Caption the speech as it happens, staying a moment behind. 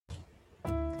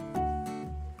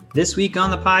This week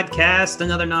on the podcast,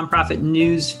 another nonprofit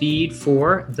news feed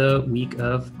for the week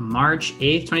of March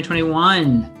 8th,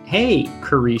 2021. Hey,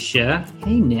 Carisha.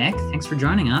 Hey, Nick. Thanks for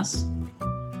joining us.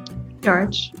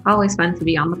 George, always fun to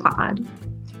be on the pod.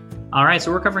 All right, so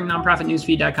we're covering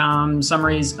nonprofitnewsfeed.com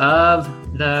summaries of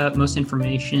the most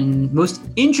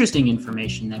interesting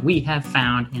information that we have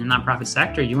found in the nonprofit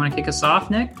sector. You want to kick us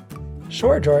off, Nick?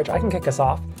 Sure, George, I can kick us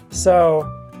off. So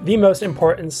the most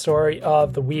important story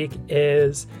of the week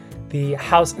is the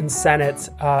House and Senate's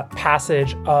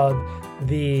passage of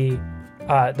the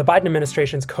Biden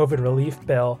administration's COVID relief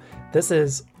bill. This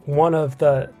is one of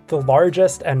the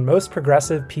largest and most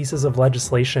progressive pieces of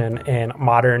legislation in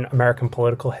modern American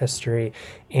political history,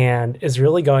 and is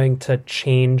really going to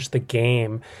change the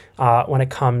game when it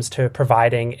comes to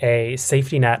providing a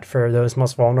safety net for those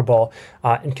most vulnerable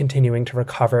and continuing to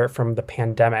recover from the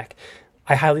pandemic.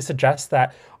 I highly suggest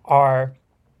that our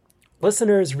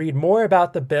listeners read more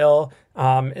about the bill.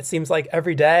 It seems like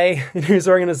every day news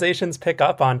organizations pick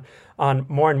up on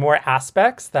more and more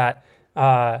aspects that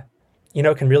can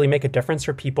really make a difference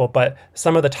for people. But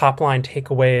some of the top line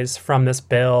takeaways from this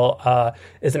bill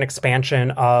is an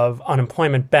expansion of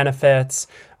unemployment benefits,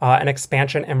 an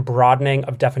expansion and broadening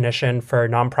of definition for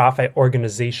nonprofit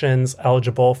organizations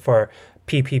eligible for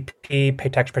PPP,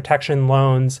 Paycheck Protection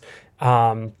loans.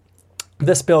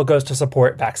 This bill goes to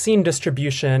support vaccine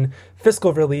distribution,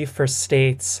 fiscal relief for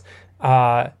states.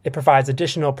 It provides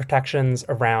additional protections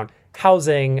around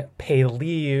housing, paid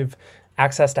leave,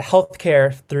 access to health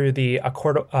care through the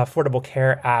Affordable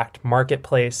Care Act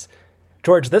marketplace.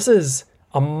 George, this is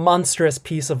a monstrous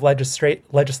piece of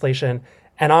legislation,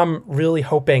 and I'm really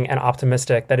hoping and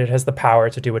optimistic that it has the power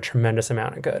to do a tremendous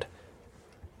amount of good.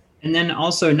 And then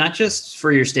also not just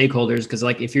for your stakeholders, because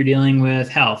like if you're dealing with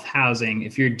health, housing,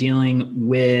 if you're dealing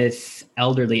with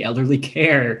elderly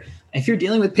care, if you're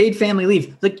dealing with paid family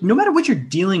leave, like no matter what you're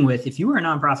dealing with, if you are a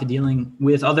nonprofit dealing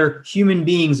with other human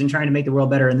beings and trying to make the world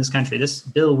better in this country, this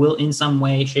bill will in some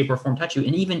way, shape, or form touch you.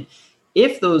 And even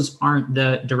if those aren't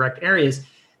the direct areas,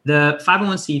 the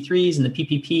 501c3s and the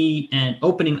PPP and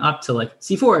opening up to like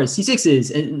C4s,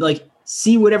 C6s, and like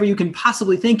see whatever you can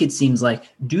possibly think, it seems like.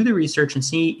 Do the research and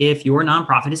see if your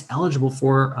nonprofit is eligible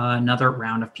for another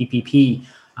round of PPP,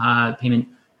 payment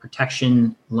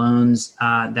protection loans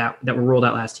that were rolled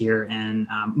out last year, and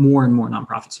more and more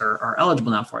nonprofits are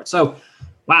eligible now for it. So,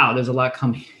 wow, there's a lot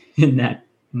coming in that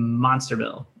monster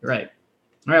bill. Right.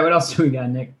 All right, what else do we got,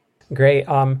 Nick? Great.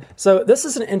 So this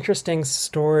is an interesting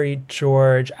story,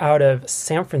 George, out of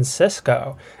San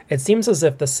Francisco. It seems as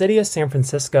if the city of San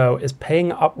Francisco is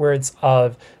paying upwards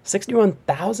of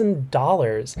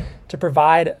 $61,000 to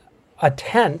provide a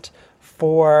tent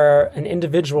for an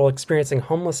individual experiencing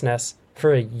homelessness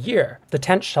for a year. The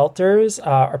tent shelters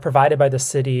are provided by the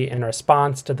city in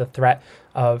response to the threat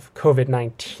of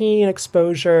COVID-19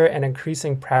 exposure and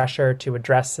increasing pressure to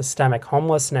address systemic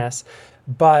homelessness.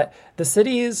 But the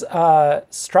city's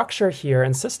structure here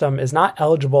and system is not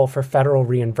eligible for federal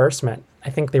reimbursement. I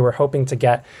think they were hoping to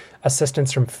get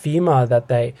assistance from FEMA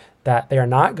that they are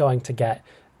not going to get.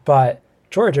 But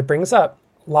George, it brings up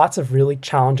lots of really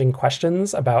challenging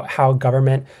questions about how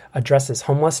government addresses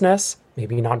homelessness.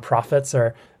 Maybe nonprofits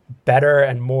are better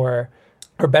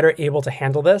able to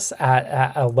handle this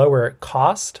at a lower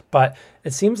cost, but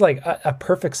it seems like a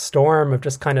perfect storm of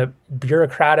just kind of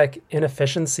bureaucratic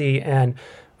inefficiency and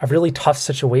a really tough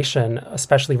situation,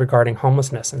 especially regarding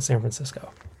homelessness in San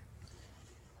Francisco.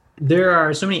 There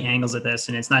are so many angles at this,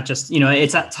 and it's not just,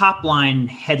 it's a top line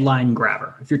headline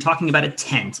grabber. If you're talking about a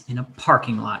tent in a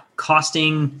parking lot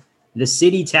costing the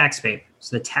city taxpayer,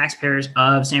 so the taxpayers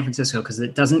of San Francisco, because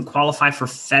it doesn't qualify for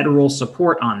federal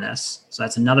support on this. So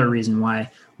that's another reason why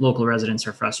local residents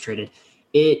are frustrated.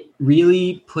 It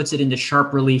really puts it into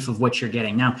sharp relief of what you're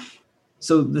getting. Now,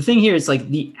 so the thing here is like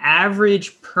the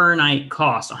average per night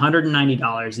cost,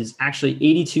 $190, is actually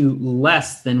 $82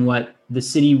 less than what the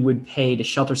city would pay to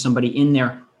shelter somebody in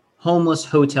their homeless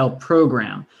hotel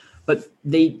program. But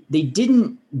they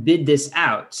didn't bid this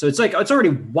out. So it's already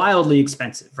wildly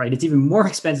expensive, right? It's even more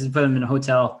expensive to put them in a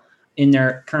hotel in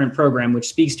their current program, which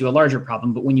speaks to a larger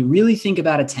problem. But when you really think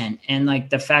about a tent and like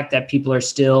the fact that people are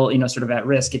still, sort of at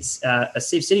risk, it's a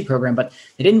safe city program, but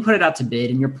they didn't put it out to bid.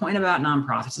 And your point about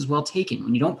nonprofits is well taken.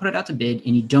 When you don't put it out to bid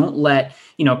and you don't let,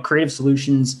 creative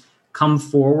solutions come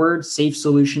forward, safe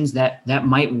solutions that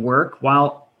might work,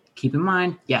 while keep in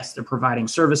mind, yes, they're providing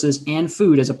services and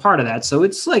food as a part of that. So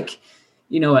it's like,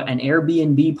 an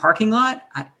Airbnb parking lot.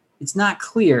 It's not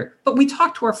clear. But we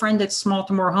talked to our friend at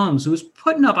Smaltimore Homes, who was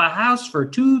putting up a house for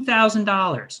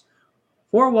 $2,000.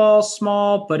 4 walls,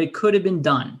 small, but it could have been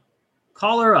done.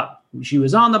 Call her up. She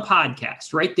was on the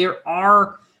podcast, right? There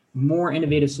are more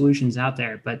innovative solutions out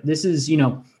there. But this is,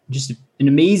 just an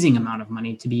amazing amount of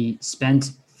money to be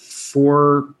spent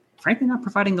for, frankly, not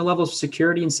providing the level of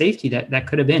security and safety that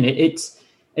could have been. It's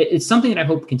something that I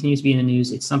hope continues to be in the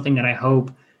news. It's something that I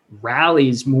hope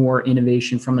rallies more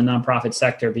innovation from the nonprofit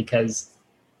sector, because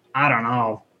I don't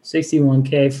know,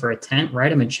 $61K for a tent, write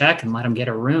them a check and let them get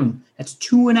a room. That's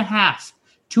two and a half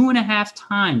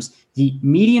times the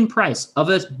median price of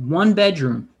a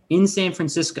 1-bedroom in San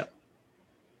Francisco.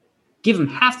 Give them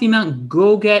half the amount,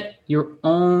 go get your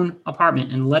own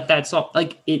apartment and let that solve.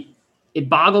 Like it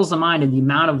boggles the mind in the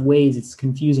amount of ways it's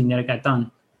confusing that it got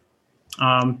done.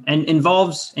 And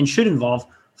involves and should involve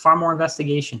far more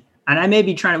investigation. And I may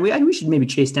be we should maybe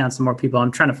chase down some more people.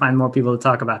 I'm trying to find more people to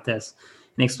talk about this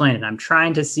and explain it. I'm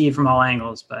trying to see it from all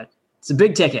angles, but it's a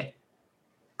big ticket.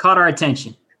 Caught our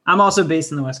attention. I'm also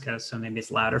based in the West Coast, so maybe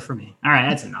it's louder for me. All right,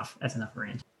 that's enough. That's enough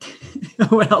range.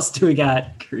 What else do we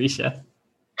got, Carisha?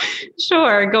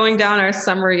 Sure. Going down our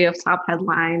summary of top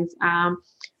headlines.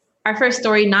 Our first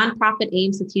story, nonprofit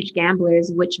aims to teach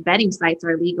gamblers which betting sites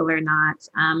are legal or not.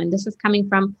 And this is coming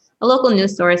from a local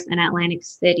news source in Atlantic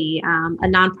City. A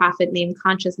nonprofit named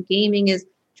Conscious Gaming is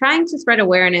trying to spread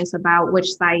awareness about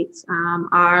which sites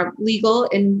are legal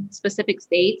in specific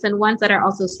states and ones that are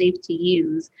also safe to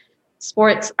use.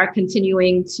 Sports are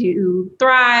continuing to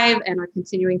thrive and are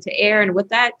continuing to air. And with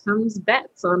that comes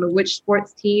bets on which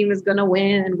sports team is going to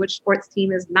win and which sports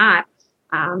team is not.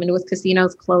 And with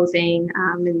casinos closing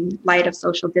in light of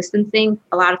social distancing,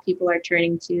 a lot of people are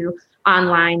turning to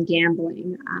online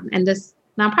gambling. And this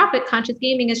nonprofit, Conscious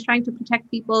Gaming, is trying to protect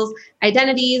people's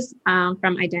identities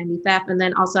from identity theft, and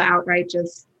then also outright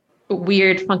just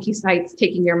weird, funky sites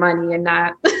taking your money and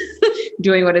not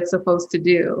doing what it's supposed to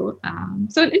do.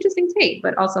 So an interesting take,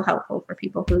 but also helpful for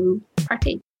people who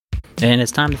partake. And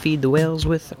it's time to feed the whales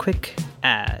with a quick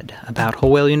ad about Whole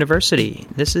Whale University.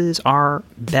 This is our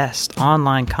best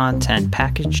online content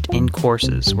packaged in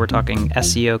courses. We're talking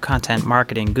SEO, content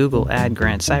marketing, Google Ad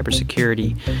Grant,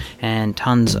 cybersecurity, and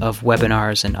tons of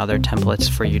webinars and other templates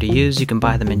for you to use. You can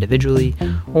buy them individually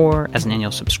or as an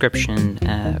annual subscription.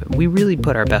 We really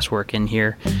put our best work in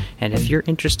here. And if you're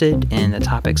interested in the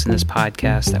topics in this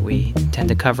podcast that we tend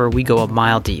to cover, we go a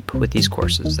mile deep with these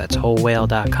courses. That's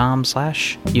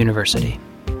wholewhale.com/university.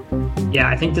 Yeah,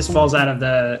 I think this falls out of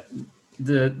the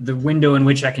window in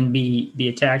which I can be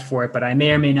attacked for it, but I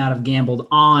may or may not have gambled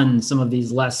on some of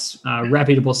these less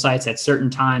reputable sites at certain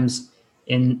times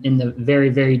in the very,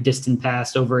 very distant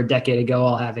past, over a decade ago.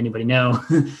 I'll have anybody know.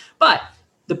 But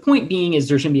the point being is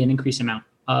there's going to be an increased amount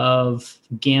of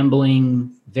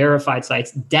gambling verified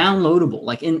sites downloadable,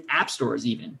 like in app stores,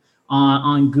 even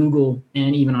on Google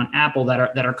and even on Apple,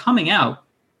 that are coming out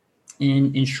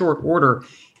in short order.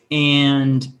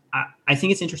 And I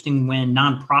think it's interesting when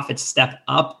nonprofits step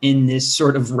up in this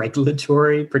sort of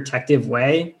regulatory protective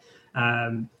way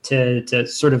to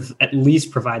sort of at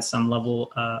least provide some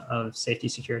level of safety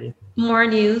security. More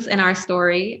news in our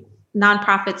story.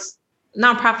 Nonprofits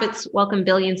welcome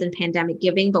billions in pandemic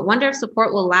giving, but wonder if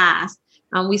support will last.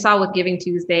 We saw with Giving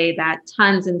Tuesday that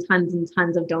tons and tons and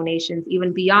tons of donations,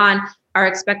 even beyond our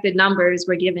expected numbers,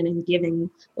 were given in giving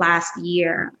last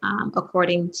year,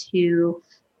 according to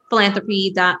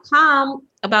philanthropy.com,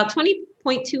 about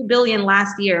 $20.2 billion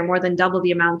last year, more than double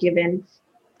the amount given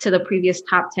to the previous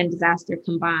top 10 disaster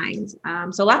combined.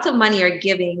 So lots of money are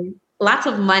being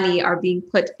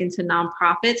put into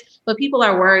nonprofits, but people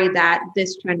are worried that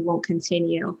this trend won't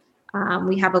continue.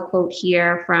 We have a quote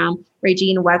here from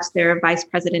Regine Webster, Vice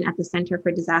President at the Center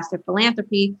for Disaster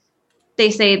Philanthropy. They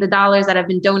say the dollars that have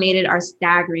been donated are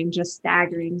staggering, just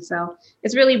staggering. So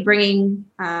it's really bringing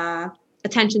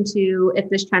attention to if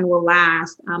this trend will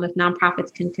last, if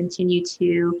nonprofits can continue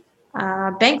to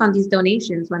bank on these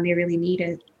donations when they really need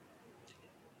it.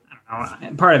 I don't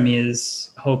know. Part of me is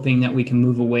hoping that we can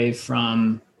move away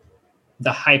from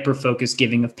the hyper-focused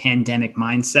giving of pandemic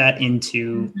mindset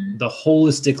into the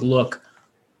holistic look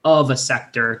of a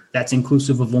sector that's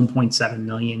inclusive of 1.7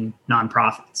 million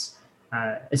nonprofits,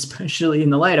 especially in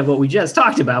the light of what we just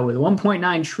talked about, with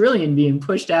 1.9 trillion being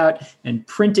pushed out and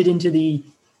printed into the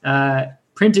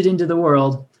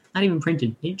world. Not even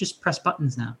printed. You just press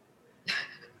buttons now.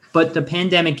 But the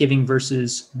pandemic giving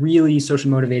versus really social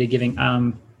motivated giving.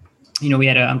 We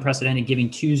had an unprecedented Giving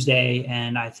Tuesday,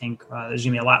 and I think there's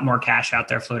going to be a lot more cash out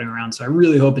there floating around. So I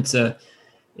really hope it's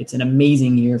an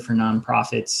amazing year for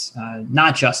nonprofits,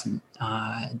 not just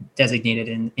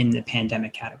designated in the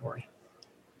pandemic category.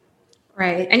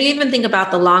 Right. And you even think about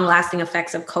the long lasting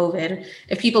effects of COVID.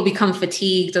 If people become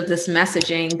fatigued of this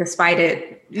messaging, despite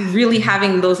it really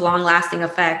having those long lasting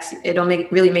effects, it'll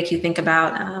really make you think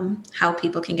about how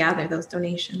people can gather those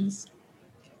donations.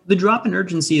 The drop in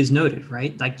urgency is noted,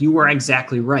 right? Like you were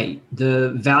exactly right. The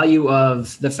value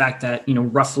of the fact that,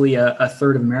 roughly a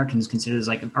third of Americans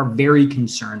considered are very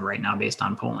concerned right now based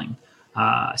on polling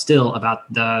still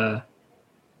about the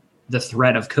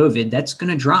threat of COVID, that's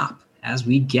going to drop as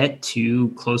we get to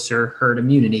closer herd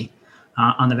immunity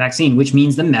on the vaccine, which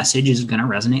means the message is going to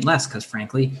resonate less because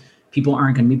frankly, people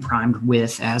aren't going to be primed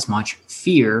with as much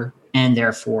fear and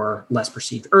therefore less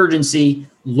perceived urgency,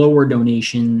 lower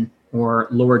donation or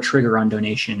lower trigger on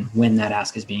donation when that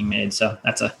ask is being made. So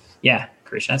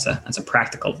Carisha, that's a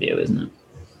practical view, isn't it?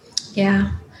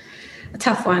 Yeah, a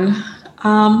tough one.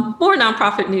 More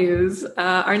nonprofit news.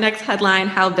 Our next headline,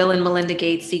 how Bill and Melinda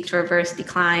Gates seek to reverse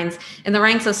declines in the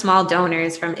ranks of small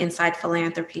donors from inside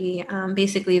philanthropy.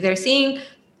 Basically, they're seeing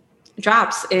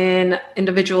drops in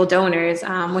individual donors,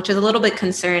 which is a little bit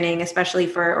concerning, especially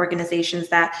for organizations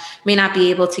that may not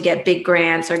be able to get big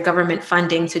grants or government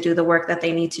funding to do the work that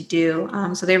they need to do.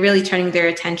 So they're really turning their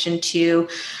attention to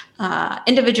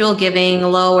individual giving,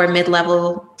 low or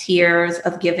mid-level tiers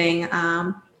of giving,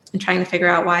 and trying to figure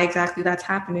out why exactly that's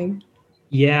happening.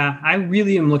 Yeah, I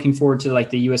really am looking forward to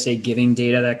the USA Giving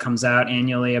data that comes out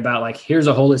annually about here's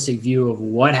a holistic view of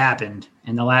what happened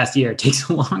in the last year. It takes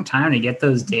a long time to get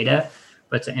those data,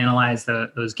 but to analyze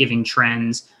those giving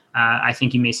trends, I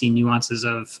think you may see nuances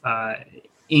of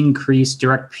increased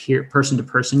direct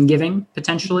person-to-person giving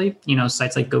potentially.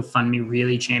 Sites like GoFundMe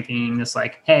really championing this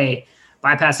hey,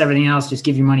 bypass everything else, just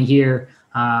give your money here.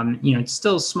 It's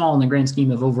still small in the grand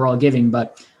scheme of overall giving,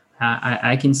 but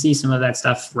I can see some of that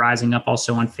stuff rising up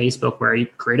also on Facebook where you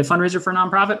create a fundraiser for a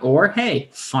nonprofit or, hey,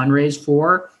 fundraise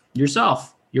for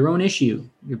yourself, your own issue,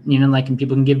 and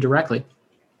people can give directly.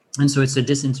 And so it's a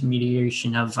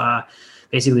disintermediation of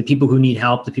basically people who need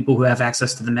help, the people who have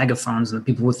access to the megaphones and the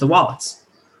people with the wallets.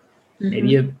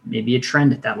 Mm-hmm. Maybe a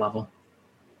trend at that level.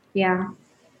 Yeah,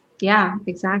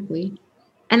 exactly.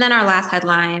 And then our last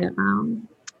headline,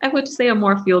 I would say a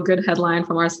more feel-good headline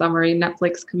from our summary.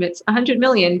 Netflix commits $100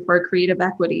 million for creative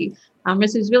equity.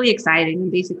 This is really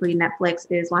exciting. Basically, Netflix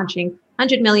is launching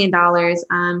 $100 million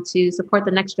to support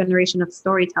the next generation of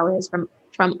storytellers from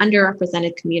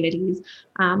underrepresented communities.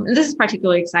 And this is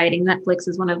particularly exciting. Netflix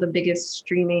is one of the biggest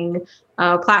streaming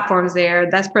platforms there.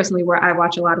 That's personally where I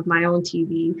watch a lot of my own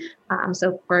TV.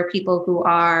 So for people who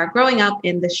are growing up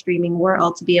in the streaming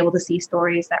world, to be able to see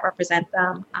stories that represent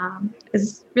them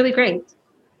is really great.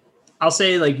 I'll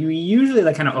say you usually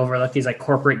kind of overlook these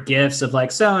corporate gifts of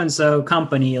so-and-so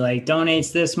company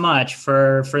donates this much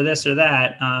for this or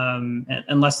that,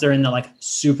 unless they're in the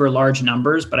super large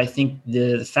numbers. But I think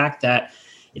the fact that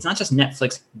it's not just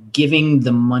Netflix giving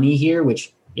the money here,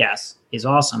 which yes, is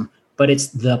awesome, but it's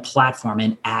the platform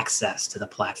and access to the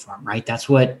platform, right? That's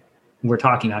what we're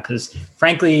talking about. Because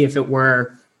frankly, if it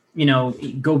were,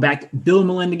 go back, Bill and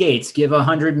Melinda Gates give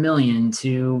 $100 million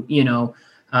to,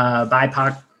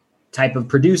 BIPOC type of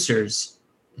producers,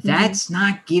 that's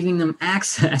not giving them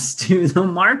access to the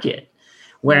market.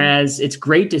 Whereas it's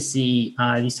great to see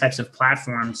these types of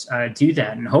platforms do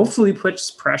that, and hopefully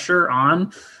puts pressure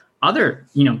on other,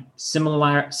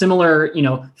 similar,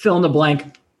 fill in the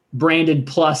blank branded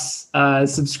plus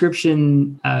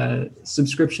subscription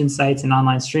sites and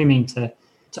online streaming to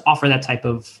offer that type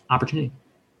of opportunity.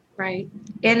 Right.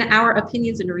 In our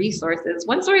opinions and resources,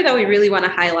 one story that we really want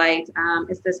to highlight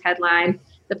is this headline: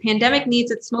 "The pandemic needs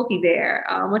its Smokey Bear,"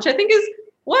 which I think is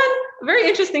one very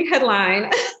interesting headline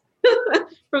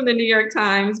from the New York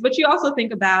Times. But you also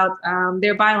think about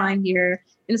their byline here.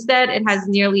 Instead, it has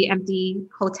nearly empty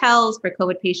hotels for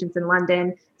COVID patients in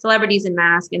London, celebrities in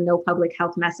masks, and no public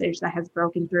health message that has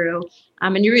broken through.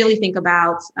 And you really think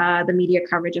about the media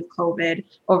coverage of COVID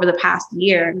over the past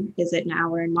year. Is it now?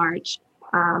 We're in March.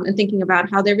 And thinking about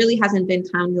how there really hasn't been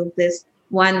kind of this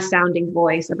one sounding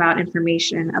voice about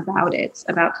information about it,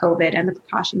 about COVID and the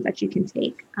precautions that you can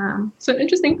take. So an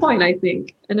interesting point, I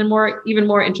think, and even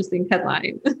more interesting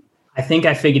headline. I think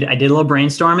I figured I did a little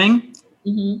brainstorming.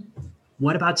 Mm-hmm.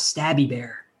 What about Stabby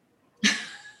Bear?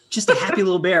 Just a happy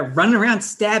little bear running around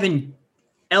stabbing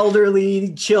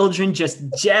elderly children, just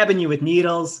jabbing you with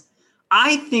needles.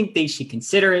 I think they should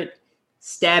consider it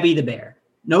Stabby the Bear.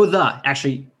 No the.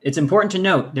 Actually, it's important to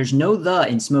note there's no the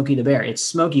in Smokey the Bear. It's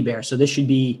Smokey Bear. So this should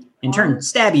be, in turn,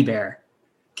 Stabby Bear.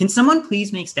 Can someone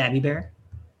please make Stabby Bear?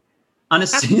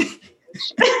 Honestly.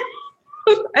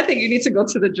 I think you need to go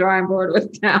to the drawing board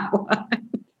with that one.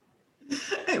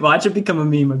 Hey, watch it become a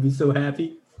meme. I'd be so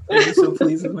happy. I'd be so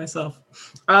pleased with myself.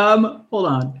 Hold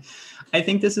on. I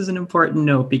think this is an important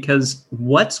note because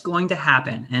what's going to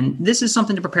happen, and this is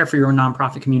something to prepare for your own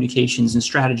nonprofit communications and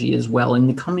strategy as well, in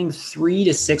the coming 3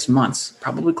 to 6 months,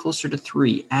 probably closer to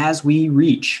 3, as we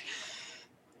reach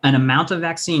an amount of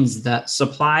vaccines, the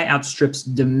supply outstrips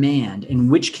demand, in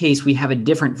which case we have a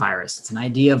different virus. It's an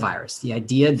idea virus. The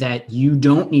idea that you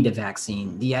don't need a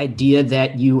vaccine, the idea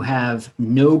that you have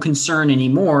no concern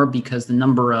anymore because the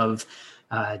number of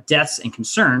deaths and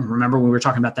concern. Remember, when we were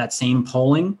talking about that same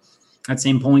polling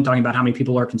talking about how many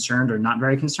people are concerned or not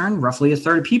very concerned, roughly a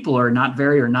third of people are not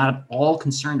very or not at all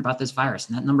concerned about this virus.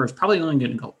 And that number is probably only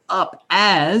going to go up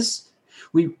as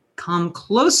we come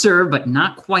closer, but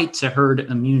not quite to herd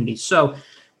immunity. So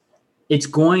it's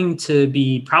going to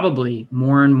be probably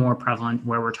more and more prevalent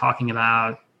where we're talking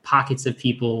about pockets of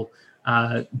people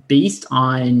based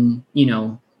on,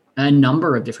 a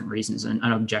number of different reasons and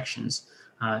objections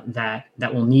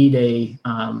that will need a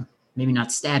maybe not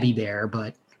stabby bear,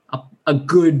 but a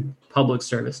good public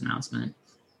service announcement,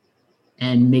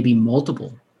 and maybe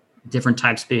multiple different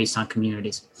types based on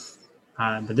communities.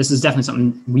 But this is definitely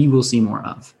something we will see more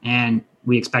of, and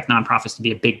we expect nonprofits to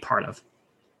be a big part of.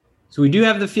 So we do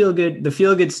have the feel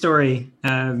good story,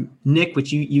 Nick,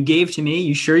 which you gave to me.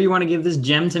 You sure you want to give this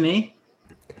gem to me?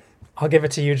 I'll give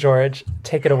it to you, George.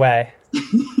 Take it away.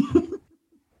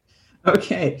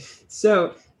 Okay,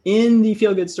 so in the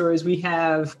feel good stories, we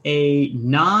have a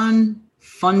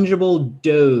non-fungible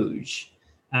Doge.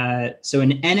 So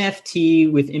an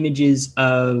NFT with images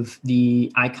of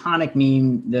the iconic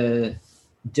meme, the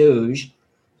Doge.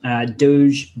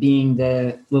 Doge being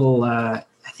the little, I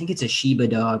think it's a Shiba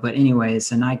dog, but anyway,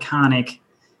 it's an iconic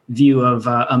view of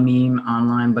a meme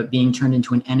online, but being turned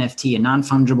into an NFT, a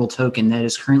non-fungible token that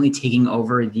is currently taking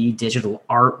over the digital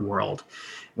art world,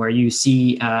 where you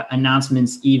see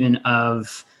announcements even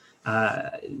of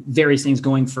various things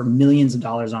going for millions of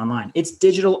dollars online. It's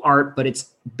digital art, but it's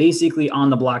basically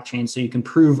on the blockchain, so you can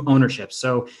prove ownership.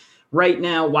 So right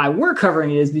now, why we're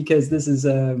covering it is because this is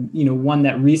one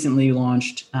that recently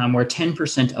launched where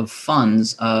 10% of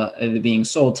funds being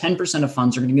sold, 10% of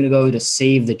funds are going to go to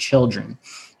Save the Children.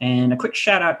 And a quick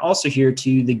shout out also here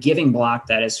to the Giving Block,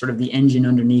 that is sort of the engine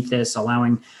underneath this,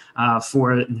 allowing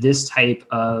for this type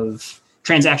of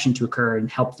transaction to occur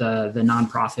and help the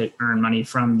nonprofit earn money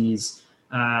from these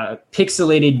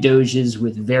pixelated Doges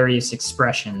with various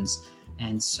expressions.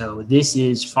 And so this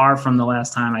is far from the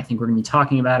last time I think we're going to be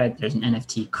talking about it. There's an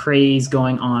NFT craze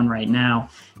going on right now,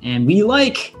 and we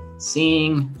like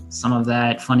seeing some of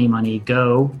that funny money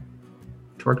go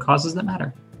toward causes that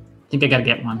matter. I think I got to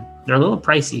get one. They're a little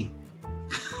pricey.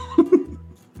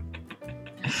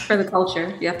 For the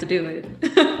culture, you have to do it.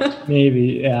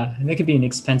 Maybe, yeah. And it could be an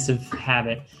expensive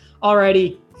habit.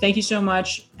 Alrighty. Thank you so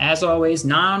much. As always,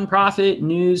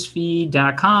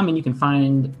 nonprofitnewsfeed.com, and you can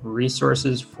find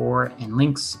resources for and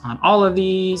links on all of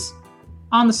these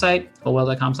on the site,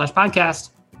 wholewhale.com/podcast.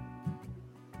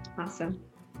 Awesome.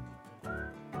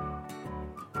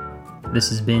 This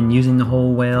has been Using the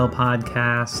Whole Whale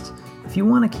podcast. If you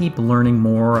want to keep learning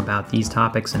more about these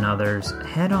topics and others,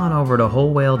 head on over to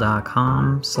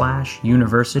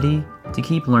wholewhale.com/university to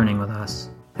keep learning with us.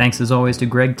 Thanks as always to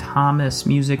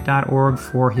GregThomasMusic.org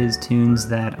for his tunes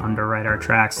that underwrite our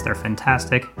tracks. They're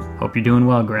fantastic. Hope you're doing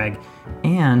well, Greg.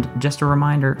 And just a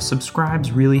reminder,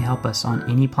 subscribes really help us on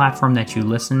any platform that you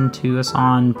listen to us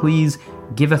on. Please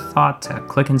give a thought to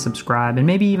click and subscribe, and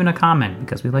maybe even a comment,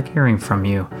 because we like hearing from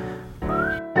you.